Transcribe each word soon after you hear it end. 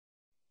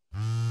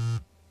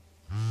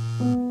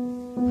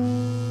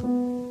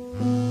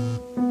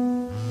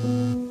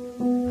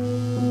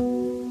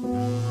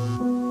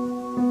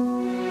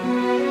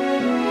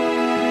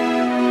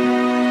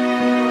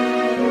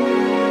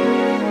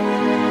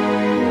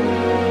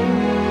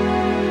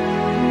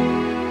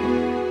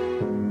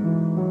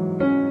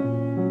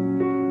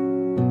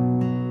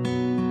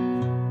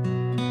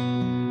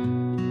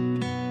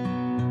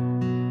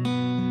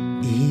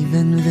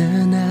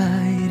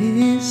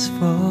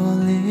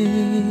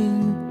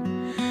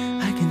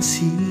can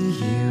see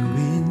you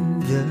in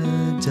the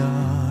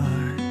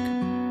dark,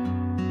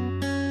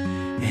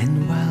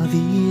 and while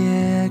the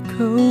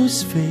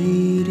echoes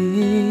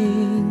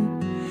fading,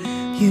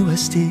 you are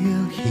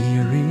still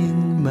here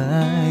in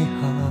my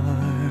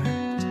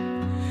heart.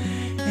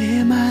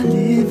 Am I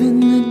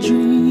living a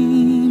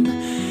dream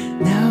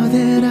now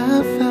that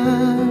I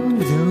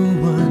found the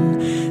one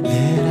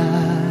that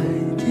I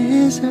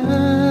desire?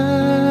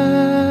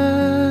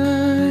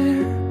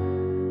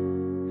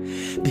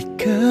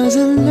 Because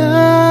I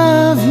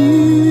love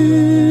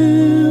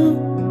you,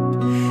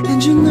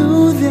 and you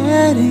know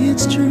that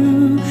it's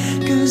true,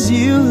 'cause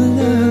you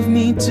love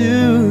me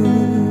too.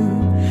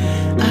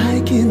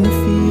 I can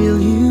feel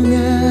you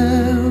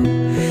now,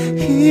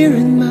 here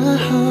in my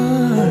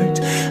heart.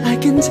 I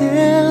can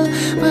tell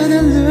by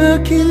the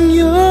look in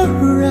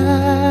your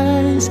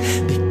eyes.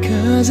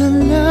 Because I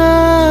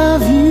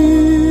love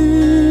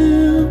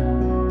you,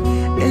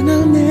 and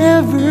I'll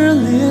never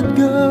let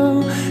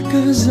go,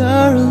 'cause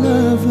our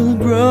love will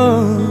grow.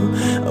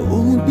 I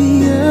won't be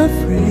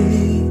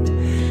afraid,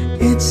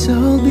 it's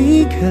all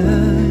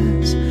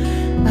because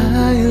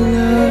I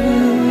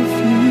love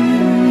you.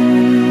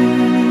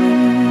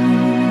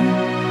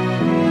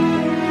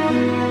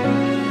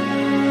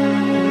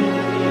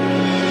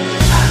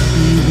 I'll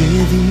be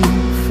with you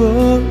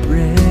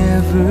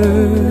forever,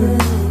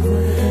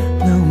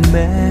 no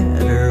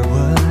matter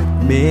what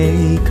may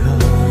come.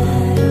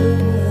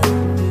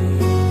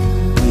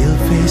 We'll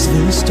face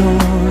the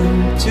storm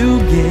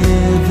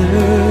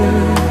together,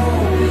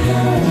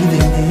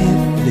 even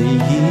if the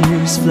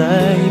years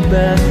fly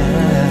by.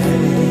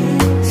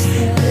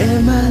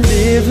 Am I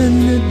living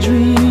a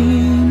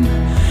dream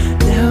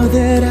now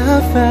that I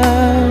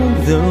found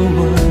the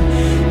one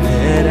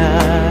that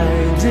I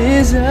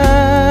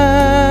desire?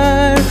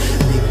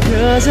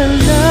 Because I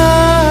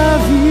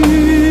love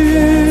you,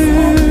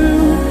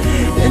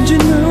 and you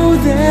know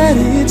that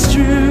it's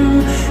true,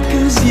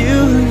 'cause you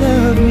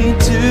love me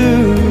too.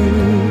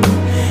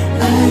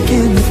 I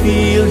can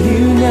feel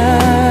you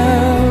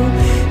now,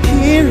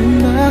 here in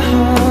my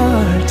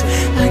heart.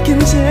 I can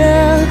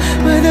tell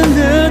by the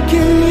look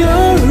in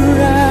your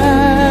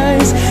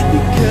eyes.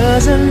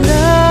 Because I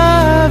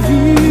love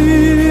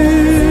you,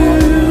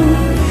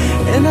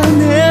 and I'll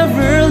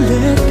never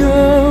let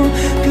go,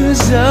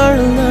 'cause our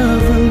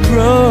love will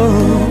grow.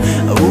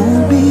 I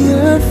won't be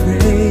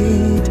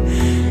afraid,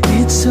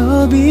 it's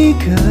all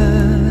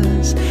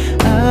because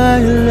I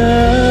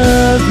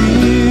love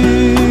you.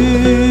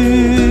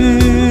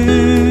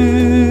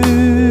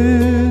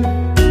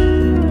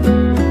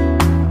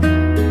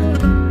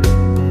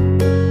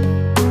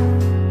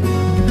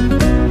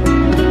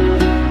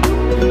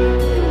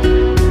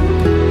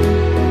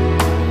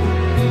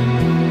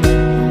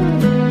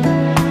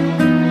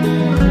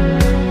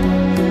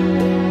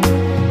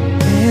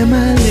 Am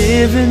I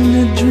living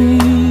a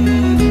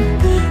dream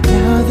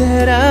now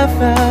that I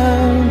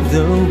found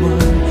the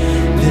one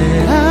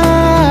that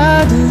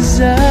I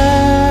desire?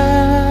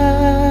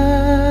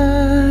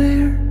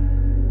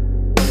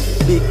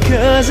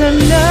 Because I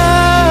love